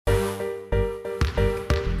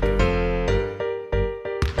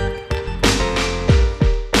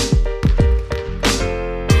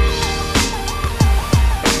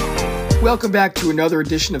Welcome back to another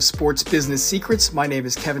edition of Sports Business Secrets. My name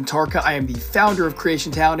is Kevin Tarka. I am the founder of Creation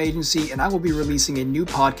Talent Agency, and I will be releasing a new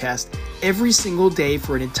podcast every single day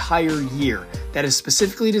for an entire year that is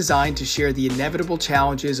specifically designed to share the inevitable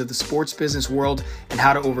challenges of the sports business world and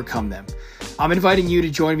how to overcome them. I'm inviting you to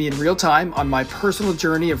join me in real time on my personal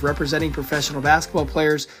journey of representing professional basketball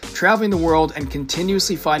players, traveling the world, and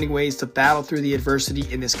continuously finding ways to battle through the adversity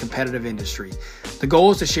in this competitive industry. The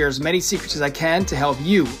goal is to share as many secrets as I can to help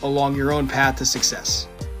you along your own path to success.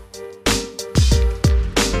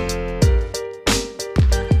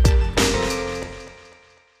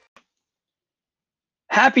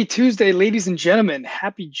 Happy Tuesday, ladies and gentlemen.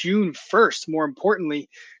 Happy June 1st. More importantly,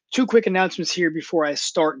 two quick announcements here before I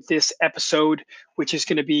start this episode, which is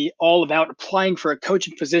going to be all about applying for a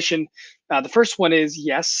coaching position. The first one is,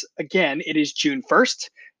 yes, again, it is June 1st.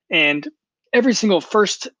 And every single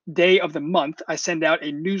first day of the month, I send out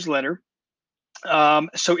a newsletter.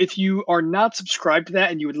 So if you are not subscribed to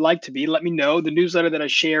that and you would like to be, let me know. The newsletter that I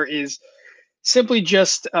share is simply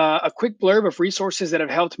just a quick blurb of resources that have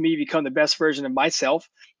helped me become the best version of myself.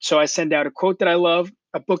 So I send out a quote that I love,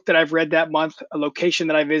 a book that I've read that month, a location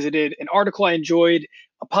that I visited, an article I enjoyed,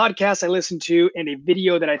 a podcast I listened to, and a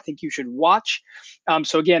video that I think you should watch.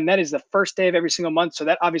 So again, that is the first day of every single month. So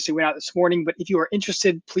that obviously went out this morning. But if you are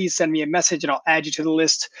interested, please send me a message and I'll add you to the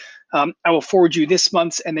list. I will forward you this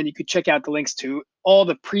month's, and then you could check out the links to all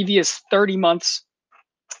the previous 30 months.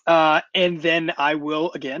 And then I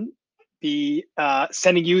will, again, be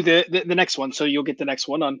sending you the next one. So you'll get the next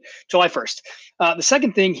one on July 1st. The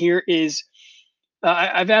second thing here is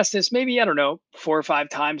I've asked this maybe, I don't know, 4 or 5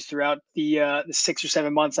 times throughout the 6 or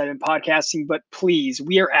 7 months I've been podcasting, but please,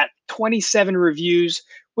 we are at 27 reviews,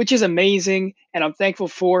 which is amazing and I'm thankful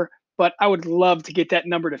for. But I would love to get that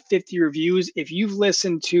number to 50 reviews. If you've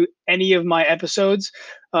listened to any of my episodes,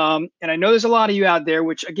 and I know there's a lot of you out there,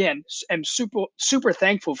 which again, I'm super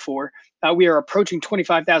thankful for. We are approaching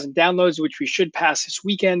 25,000 downloads, which we should pass this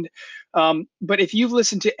weekend. But if you've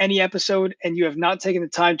listened to any episode and you have not taken the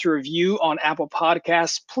time to review on Apple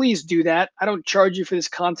Podcasts, please do that. I don't charge you for this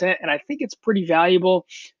content, and I think it's pretty valuable.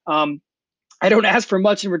 I don't ask for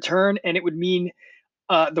much in return, and it would mean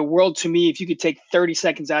the world to me if you could take 30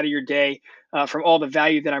 seconds out of your day from all the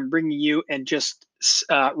value that I'm bringing you and just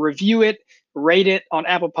review it, rate it on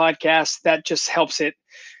Apple Podcasts. That just helps it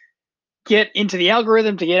get into the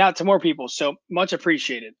algorithm to get out to more people. So much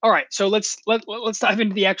appreciated. All right, so let's dive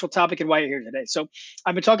into the actual topic and why you're here today. So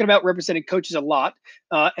I've been talking about representing coaches a lot,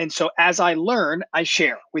 and so as I learn, I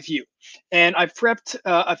share with you. And I've prepped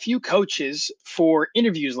a few coaches for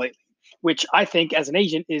interviews lately, which I think as an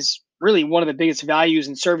agent is really one of the biggest values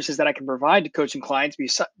and services that I can provide to coaching clients,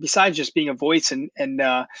 besides just being a voice and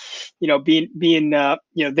being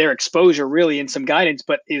their exposure really and some guidance,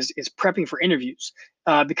 but is prepping for interviews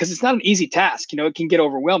because it's not an easy task. It can get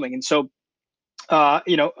overwhelming, and so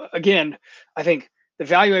again, I think the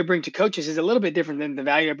value I bring to coaches is a little bit different than the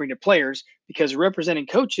value I bring to players, because representing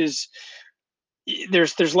coaches,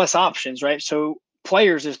 there's less options, right? So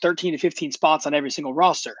players, there's 13 to 15 spots on every single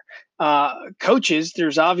roster. Coaches,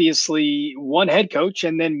 there's obviously one head coach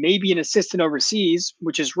and then maybe an assistant overseas,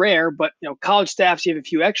 which is rare, but college staffs, you have a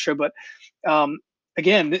few extra, but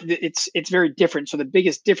again, it's very different. So the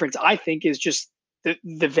biggest difference, I think, is just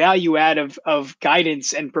the value add of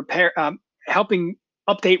guidance and helping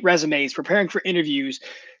update resumes, preparing for interviews,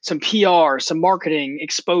 some PR, some marketing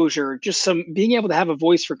exposure, just some being able to have a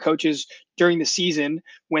voice for coaches during the season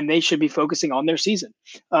when they should be focusing on their season.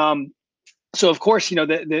 So of course,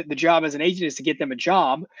 the job as an agent is to get them a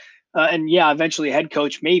job. And yeah, eventually a head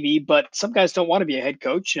coach maybe, but some guys don't want to be a head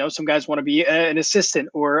coach. Some guys want to be an assistant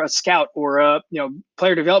or a scout or a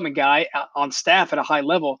player development guy on staff at a high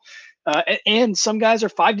level. And some guys are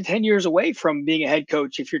 5 to 10 years away from being a head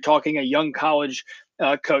coach if you're talking a young college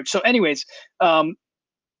coach. So anyways, that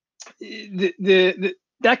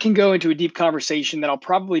can go into a deep conversation that I'll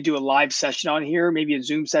probably do a live session on here, maybe a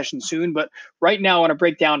Zoom session soon. But right now I want to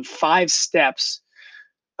break down 5 steps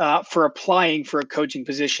for applying for a coaching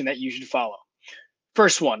position that you should follow.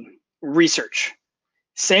 First one, research.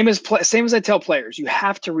 Same as I tell players, you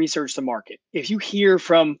have to research the market. If you're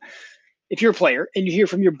a player and you hear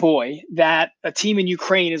from your boy that a team in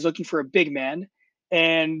Ukraine is looking for a big man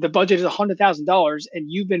and the budget is $100,000 and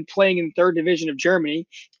you've been playing in the 3rd division of Germany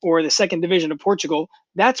or the 2nd division of Portugal,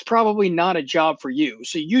 that's probably not a job for you.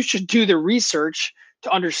 So you should do the research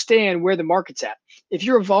to understand where the market's at. If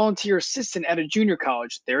you're a volunteer assistant at a junior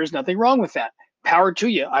college, there is nothing wrong with that. Power to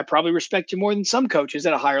you. I probably respect you more than some coaches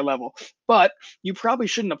at a higher level, but you probably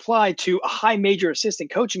shouldn't apply to a high major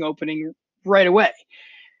assistant coaching opening right away.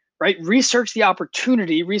 right? Research the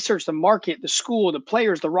opportunity, research the market, the school, the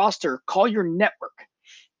players, the roster, call your network.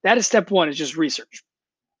 That is step one, is just research.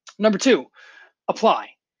 Number two,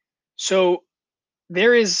 apply. So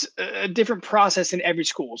there is a different process in every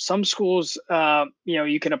school. Some schools,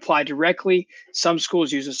 you can apply directly. Some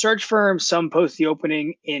schools use a search firm. Some post the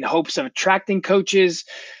opening in hopes of attracting coaches.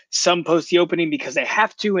 Some post the opening because they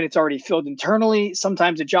have to and it's already filled internally.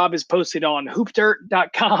 Sometimes a job is posted on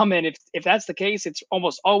hoopdirt.com. And if that's the case, it's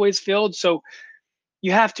almost always filled. So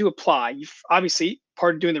you have to apply. Obviously,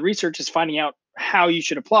 part of doing the research is finding out how you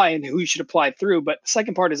should apply and who you should apply through. But the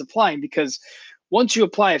second part is applying, because once you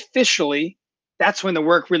apply officially, that's when the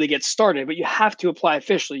work really gets started. But you have to apply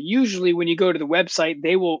officially. Usually, when you go to the website,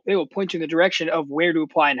 they will point you in the direction of where to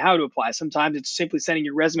apply and how to apply. Sometimes it's simply sending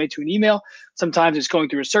your resume to an email. Sometimes it's going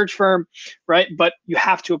through a search firm, right? But you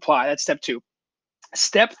have to apply. That's step two.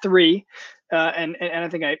 Step three, and I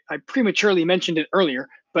think I prematurely mentioned it earlier,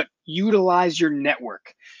 but utilize your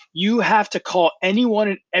network. You have to call anyone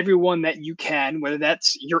and everyone that you can, whether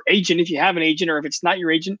that's your agent, if you have an agent, or if it's not your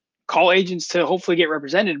agent, call agents to hopefully get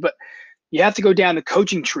represented. But you have to go down the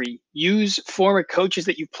coaching tree. Use former coaches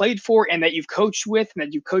that you've played for and that you've coached with and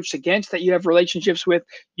that you've coached against, that you have relationships with.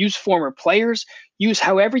 Use former players. Use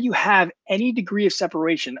however you have any degree of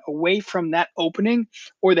separation away from that opening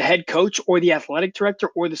or the head coach or the athletic director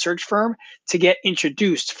or the search firm to get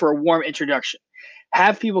introduced for a warm introduction.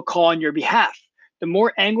 Have people call on your behalf. The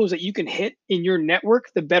more angles that you can hit in your network,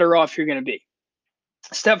 the better off you're going to be.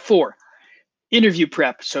 Step four, interview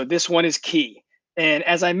prep. So this one is key. And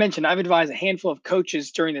as I mentioned, I've advised a handful of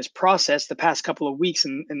coaches during this process the past couple of weeks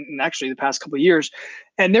and actually the past couple of years.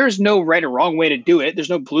 And there's no right or wrong way to do it. There's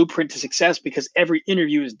no blueprint to success because every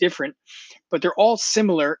interview is different, but they're all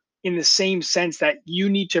similar in the same sense that you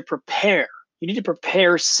need to prepare. You need to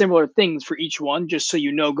prepare similar things for each one just so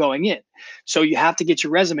you know going in. So you have to get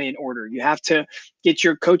your resume in order. You have to get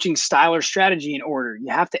your coaching style or strategy in order.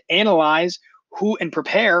 You have to analyze who and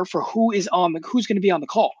prepare for who's going to be on the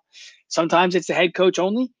call. Sometimes it's the head coach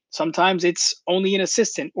only. Sometimes it's only an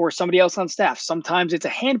assistant or somebody else on staff. Sometimes it's a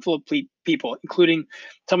handful of people, including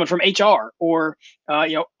someone from HR or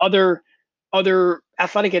other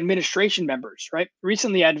athletic administration members. Right.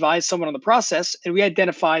 Recently, I advised someone on the process, and we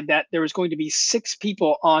identified that there was going to be 6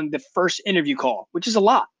 people on the first interview call, which is a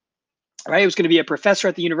lot. Right. It was going to be a professor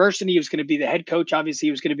at the university. It was going to be the head coach. Obviously,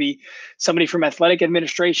 it was going to be somebody from athletic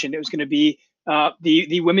administration. It was going to be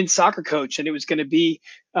the women's soccer coach, and it was going to be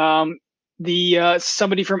the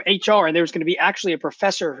somebody from HR, and there was going to be actually a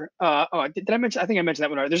professor. Did I mention? I think I mentioned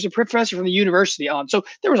that one. There's a professor from the university on. So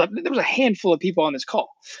there was a handful of people on this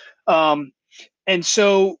call, and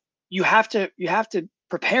so you have to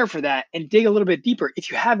prepare for that and dig a little bit deeper.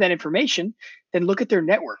 If you have that information, then look at their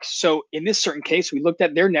networks. So in this certain case, we looked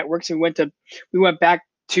at their networks and we went back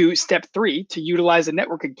to step 3 to utilize the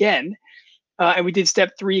network again, and we did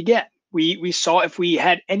step 3 again. We saw if we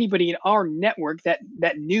had anybody in our network that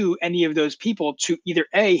knew any of those people to either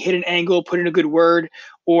hit an angle, put in a good word,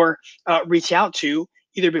 or reach out to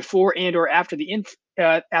either before and or after the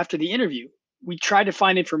interview. We tried to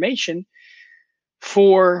find information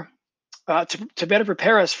for to better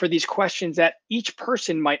prepare us for these questions that each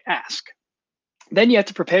person might ask. Then you have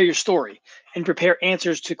to prepare your story and prepare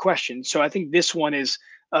answers to questions. So I think this one is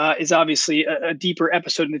obviously a deeper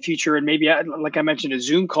episode in the future, and maybe like I mentioned, a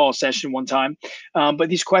Zoom call session one time. But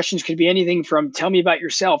these questions could be anything from tell me about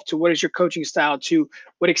yourself to what is your coaching style to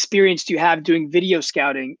what experience do you have doing video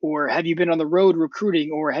scouting, or have you been on the road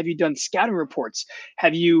recruiting, or have you done scouting reports?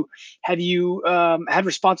 Have you had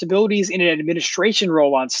responsibilities in an administration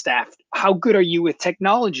role on staff? How good are you with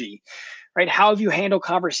technology? Right? How have you handled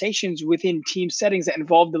conversations within team settings that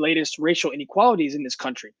involve the latest racial inequalities in this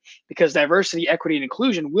country? Because diversity, equity, and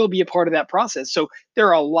inclusion will be a part of that process. So there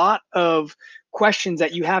are a lot of questions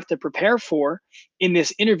that you have to prepare for in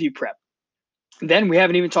this interview prep. Then we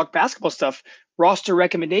haven't even talked basketball stuff, roster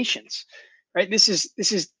recommendations, right? This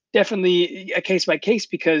is definitely a case by case,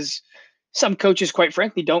 because some coaches, quite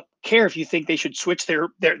frankly, don't care if you think they should switch their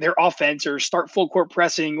offense or start full court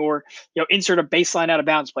pressing or insert a baseline out of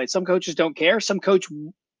bounds play. Some coaches don't care. Some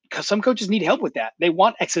coaches need help with that. They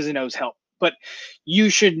want X's and O's help. But you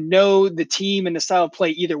should know the team and the style of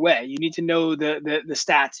play either way. You need to know the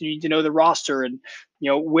stats. You need to know the roster and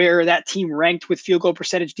where that team ranked with field goal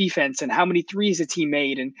percentage defense and how many threes the team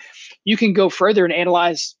made. And you can go further and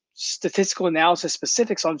analyze statistical analysis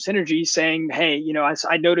specifics on synergy, saying, hey,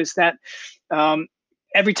 I noticed that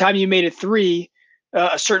every time you made a three,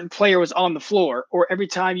 a certain player was on the floor, or every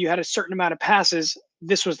time you had a certain amount of passes,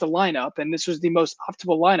 this was the lineup, and this was the most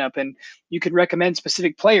optimal lineup, and you could recommend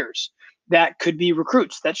specific players. that could be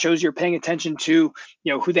recruits. That shows you're paying attention to,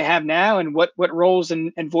 who they have now and what roles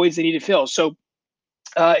and voids they need to fill. So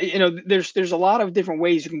there's a lot of different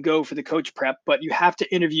ways you can go for the coach prep, but you have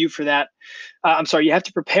to interview for that. You have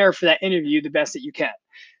to prepare for that interview the best that you can.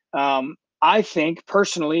 I think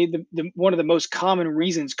personally, the one of the most common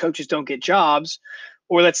reasons coaches don't get jobs,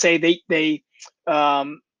 or let's say they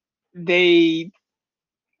one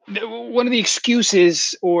of the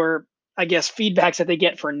excuses, or I guess feedbacks that they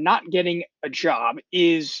get for not getting a job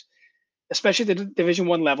is, especially at the Division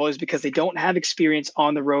One level, is because they don't have experience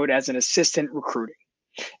on the road as an assistant recruiting.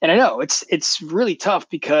 And I know it's really tough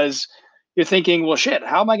because you're thinking, well, shit,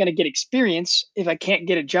 how am I going to get experience if I can't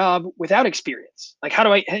get a job without experience? Like, how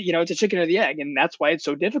do I, it's a chicken or the egg. And that's why it's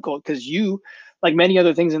so difficult, because you, like many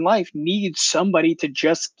other things in life, need somebody to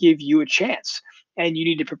just give you a chance. And you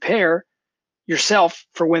need to prepare yourself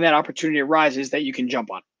for when that opportunity arises that you can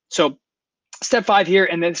jump on. So step 5 here,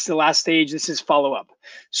 and then it's the last stage. This is follow up.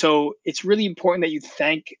 So it's really important that you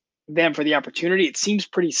thank them for the opportunity. It seems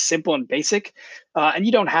pretty simple and basic, and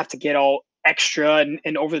you don't have to get all extra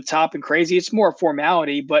and over the top and crazy. It's more a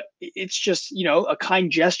formality, but it's just, a kind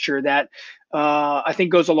gesture that I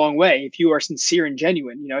think goes a long way if you are sincere and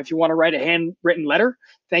genuine. If you want to write a handwritten letter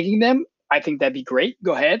thanking them, I think that'd be great.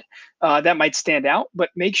 Go ahead. That might stand out, but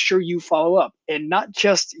make sure you follow up, and not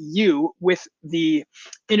just you with the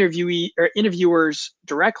interviewee or interviewers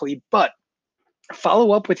directly, but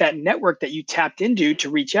follow up with that network that you tapped into to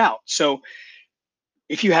reach out. So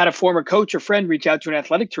if you had a former coach or friend reach out to an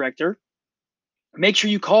athletic director, make sure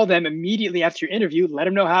you call them immediately after your interview. Let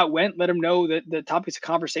them know how it went. Let them know the topics of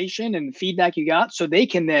conversation and the feedback you got, so they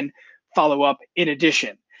can then follow up in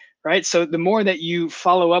addition. Right. So the more that you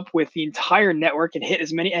follow up with the entire network and hit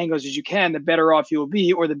as many angles as you can, the better off you will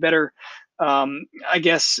be, or the better,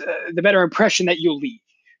 the better impression that you'll leave.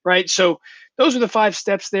 Right. So those are the 5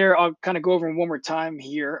 steps there. I'll kind of go over them one more time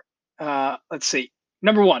here. Let's see.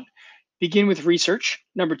 Number 1, begin with research.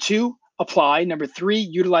 Number 2, apply. Number 3,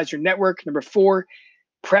 utilize your network. Number 4,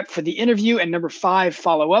 prep for the interview. And number 5,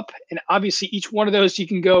 follow up. And obviously, each one of those you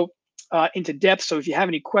can go into depth. So if you have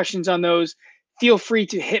any questions on those, feel free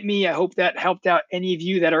to hit me. I hope that helped out any of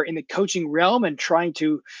you that are in the coaching realm and trying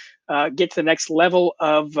to get to the next level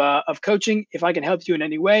of coaching. If I can help you in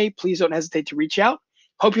any way, please don't hesitate to reach out.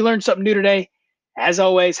 Hope you learned something new today. As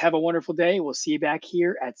always, have a wonderful day. We'll see you back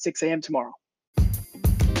here at 6 a.m. tomorrow.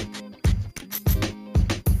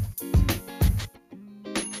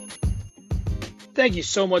 Thank you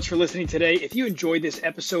so much for listening today. If you enjoyed this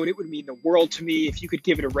episode, it would mean the world to me if you could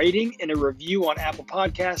give it a rating and a review on Apple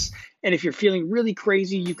Podcasts. And if you're feeling really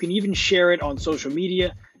crazy, you can even share it on social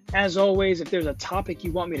media. As always, if there's a topic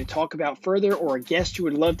you want me to talk about further, or a guest you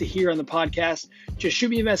would love to hear on the podcast, just shoot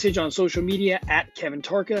me a message on social media at Kevin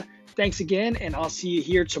Tarka. Thanks again, and I'll see you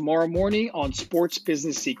here tomorrow morning on Sports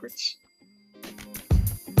Business Secrets.